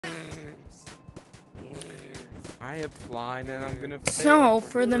I applied and I'm gonna fail. So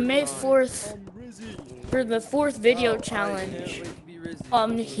for the fourth video challenge,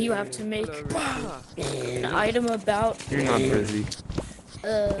 you have to make an item about You're not busy.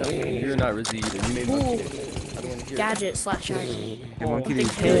 You're not Rizzy. You made cool monkey. gadget slash item. Hey, monkey, Something they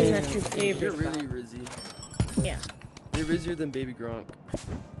good can't. that's your favorite. You're really Rizzy. Yeah. You're Rizzier than Baby Gronk.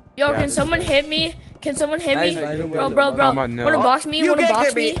 Yo, Yeah, can someone hit me? Can someone hit me? Bro, How about no? wanna box me? You Wanna can't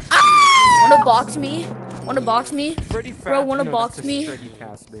box hit me. me? Wanna box me? Wanna box me? Pretty fast. Bro, wanna No, box that's a me? sturdy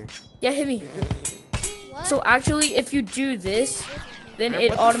caster. Yeah, hit me. So actually, if you do this, then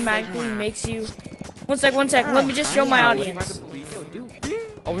it automatically makes you. One sec. Let me just show my audience.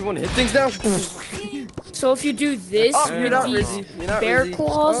 Oh, we want to hit things now? So if you do this Oh, you're with not these Rizzy. You're not bear Rizzy.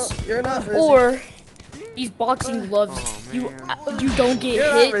 claws, Oh, you're not Rizzy. or these boxing gloves, Oh, you man. don't get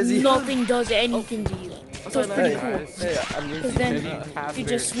You're not hit. Rizzy. Nothing does anything to you. So it's pretty cool. Hey, I'm Because Rizzy. then you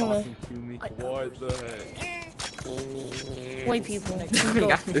just wanna What the heck? white people.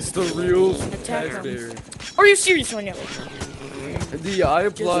 It's the real Attack them. Bear. Are you serious right now? The I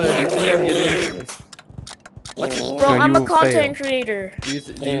applied. Bro, No, I'm you a will content creator. Do you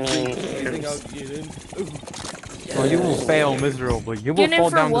think I'll get in? Well, you will fail miserably. You will Get in fall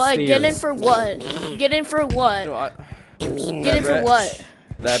for down the what? stairs. Get in for what? Get in for what? No, Get in for what?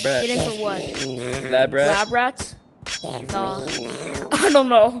 Lab rat. Get in for what? Lab rat. Lab rats? No. I don't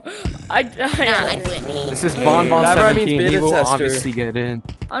know. This is Bon Bon Lab rat means 17. He beta will tester. obviously get in.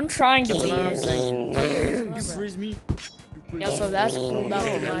 I'm trying to be it. You freeze me. Yeah, so that's cool about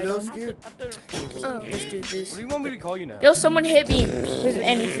the item. Let's do this. What do you want me to call you now? Yo, someone hit me with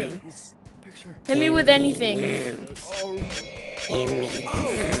anything. Hit me with anything.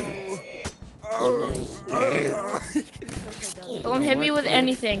 Don't hit me with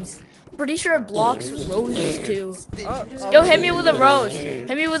anything. Pretty sure it blocks roses too. Yo, hit me with a rose. Hit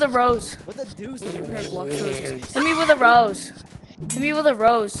me with a rose. What the deuce? Hit me with a rose. Hit me with a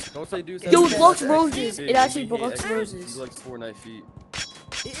rose. Don't say deuce. Yo, it blocks roses. It actually blocks roses. He's like 4'9" feet.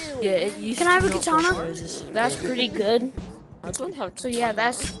 Yeah, can I have a katana? That's pretty good. So yeah,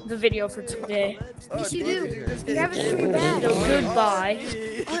 that's the video for today. Yes, you do. You have it in your bag. So goodbye.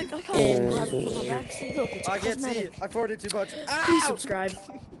 I can't see it. I farted too much. Please subscribe.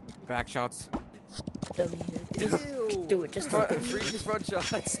 Back shots. Do it. Just Freaky front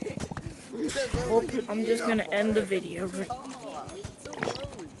shots. I'm just gonna end the video.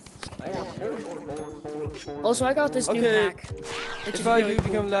 Also, I got this new Okay. hack. It's If I really do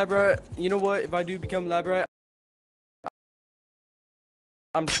cool. become lab rat, you know what? If I do become lab rat,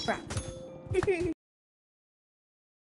 I'm Crap.